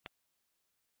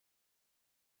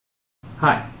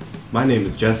Hi, my name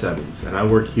is Jess Evans and I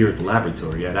work here at the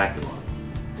laboratory at Aculon.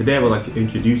 Today I would like to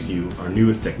introduce you our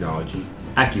newest technology,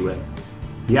 AcuWet.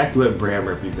 The AcuWet brand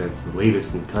represents the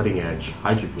latest and cutting-edge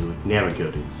hydrophilic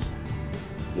nanocoatings.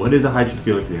 What is a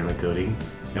hydrophilic nanocoating,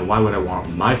 and why would I want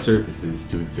my surfaces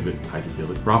to exhibit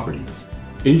hydrophilic properties?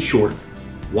 In short,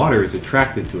 water is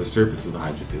attracted to a surface with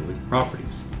hydrophilic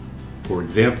properties. For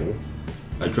example,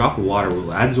 a drop of water will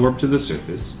adsorb to the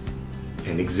surface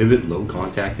and exhibit low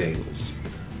contact angles.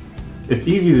 It's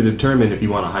easy to determine if you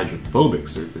want a hydrophobic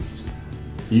surface.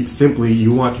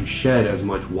 You want to shed as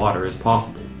much water as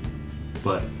possible.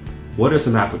 But what are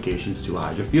some applications to a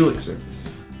hydrophilic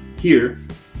surface? Here,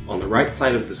 on the right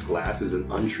side of this glass is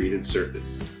an untreated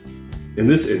surface. In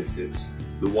this instance,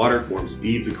 the water forms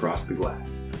beads across the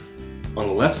glass. On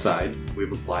the left side,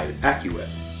 we've applied AcuWet.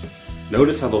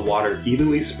 Notice how the water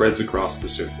evenly spreads across the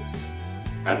surface.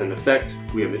 As an effect,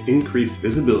 we have an increased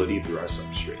visibility through our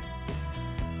substrate.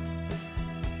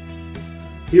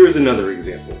 Here is another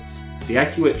example. The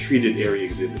AcuWet treated area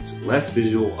exhibits less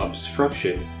visual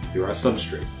obstruction through our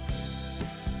substrate.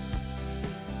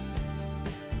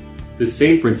 This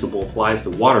same principle applies to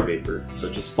water vapor,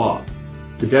 such as fog.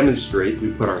 To demonstrate,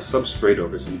 we put our substrate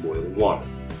over some boiling water.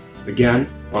 Again,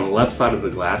 on the left side of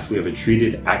the glass we have a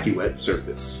treated AcuWet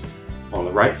surface. On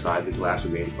the right side, the glass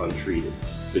remains untreated.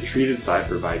 The treated side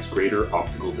provides greater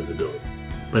optical visibility.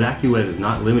 But AcuWet is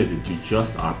not limited to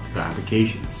just optical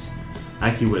applications.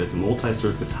 AcuWet is a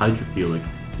multi-surface hydrophilic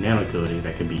nanocoating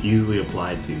that can be easily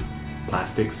applied to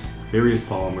plastics, various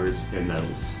polymers, and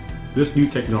metals. This new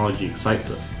technology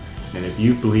excites us, and if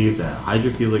you believe that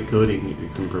hydrophilic coating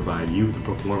can provide you the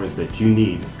performance that you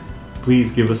need,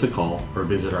 please give us a call or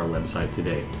visit our website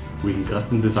today. We can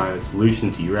custom design a solution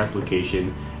to your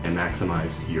application and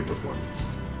maximize your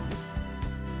performance.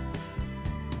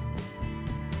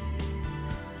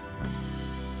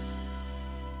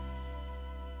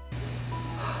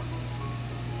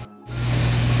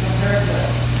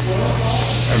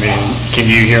 Can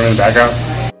you hear me in the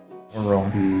background? We're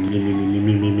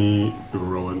rolling. We're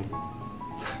rolling.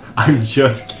 I'm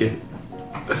just kidding.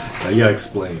 Now you gotta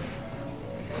explain.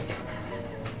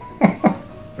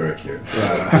 Very cute.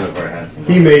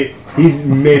 He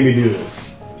made me do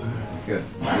this. Good.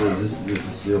 Is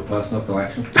this your personal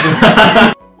collection?